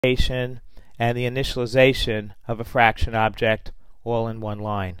and the initialization of a fraction object all in one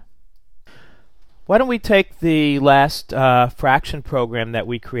line. Why don't we take the last fraction program that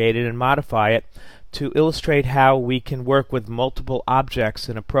we created and modify it to illustrate how we can work with multiple objects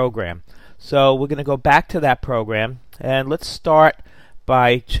in a program. So we're going to go back to that program, and let's start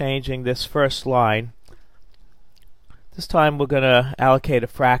by changing this first line. This time we're going to allocate a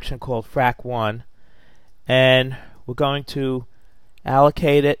fraction called frac1, and we're going to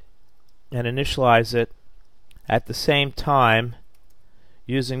allocate it and initialize it at the same time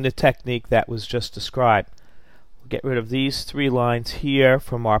using the technique that was just described. We'll get rid of these three lines here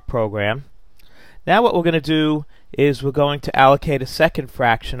from our program. Now what we're going to do is we're going to allocate a second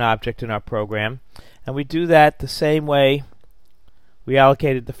fraction object in our program, and we do that the same way we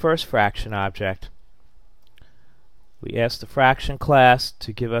allocated the first fraction object. We ask the fraction class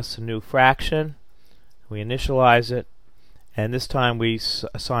to give us a new fraction, we initialize it, and this time we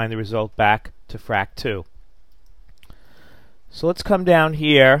assign the result back to frac2. So let's come down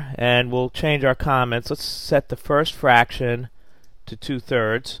here and we'll change our comments. Let's set the first fraction to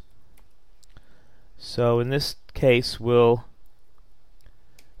 2/3. So in this case we'll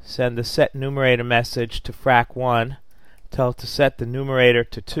send the set numerator message to frac1, tell it to set the numerator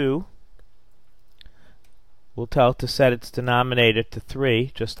to 2. We'll tell it to set its denominator to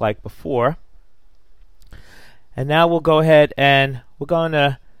 3, just like before. And now we'll go ahead and we're going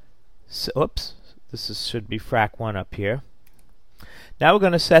to, should be frac1 up here. Now we're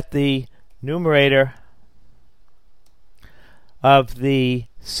going to set the numerator of the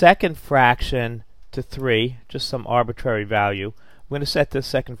second fraction to 3, just some arbitrary value. We're going to set this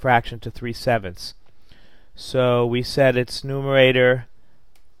second fraction to 3/7. So we set its numerator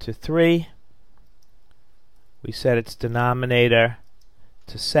to 3. We set its denominator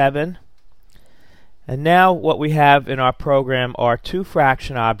to 7. And now what we have in our program are two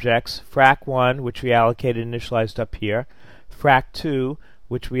fraction objects, frac1, which we allocated and initialized up here, frac2,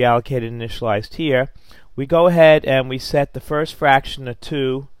 which we allocated and initialized here. We go ahead and we set the first fraction to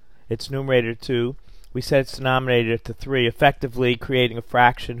 2, its numerator to 2. We set its denominator to 3, effectively creating a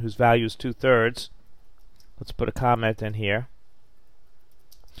fraction whose value is 2/3. Let's put a comment in here.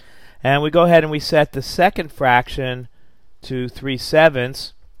 And we go ahead and we set the second fraction to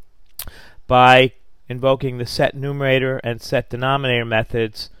 3/7 by invoking the set numerator and set denominator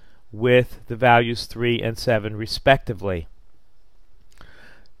methods with the values 3 and 7 respectively.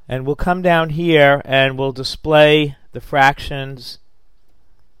 And we'll come down here and we'll display the fractions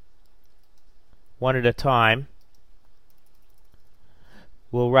one at a time.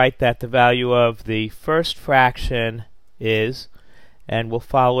 We'll write that the value of the first fraction is, and we'll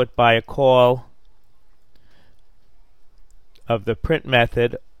follow it by a call of the print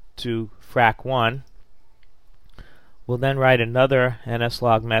method to frac1. We'll then write another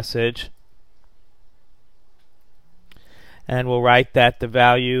NSLog message, and we'll write that the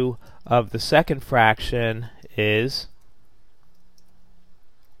value of the second fraction is,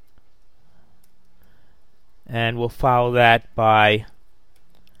 and we'll follow that by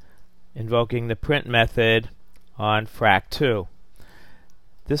invoking the print method on frac2.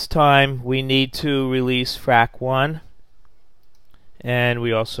 This time we need to release frac1, and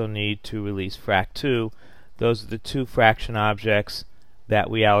we also need to release frac2. Those are the two fraction objects that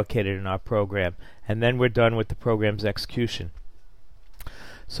we allocated in our program, and then we're done with the program's execution.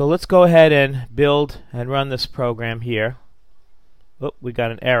 So let's go ahead and build and run this program here. Oh, we got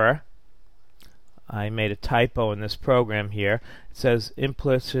an error. I made a typo in this program here. It says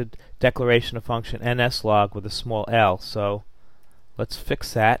implicit declaration of function NSLog with a small l. So let's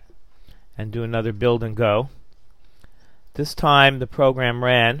fix that and do another build and go. This time the program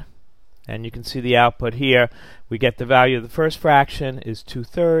ran, and you can see the output here. We get the value of the first fraction is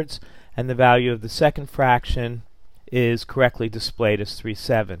 2/3, and the value of the second fraction is correctly displayed as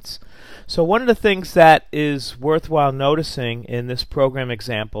 3/7. So one of the things that is worthwhile noticing in this program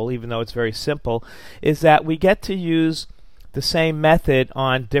example, even though it's very simple, is that we get to use the same method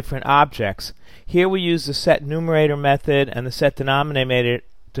on different objects. Here we use the set numerator method and the set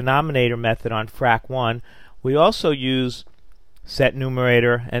denominator method on frac1. We also use set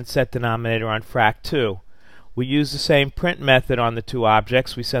numerator and set denominator on frac2. We use the same print method on the two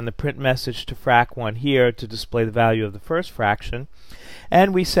objects. We send the print message to frac1 here to display the value of the first fraction,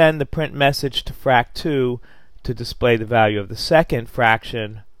 and we send the print message to frac2 to display the value of the second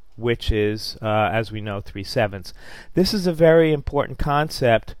fraction, which is, as we know, 3/7. This is a very important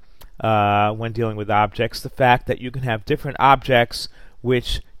concept when dealing with objects, the fact that you can have different objects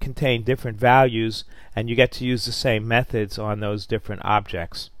which contain different values, and you get to use the same methods on those different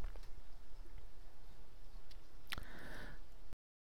objects.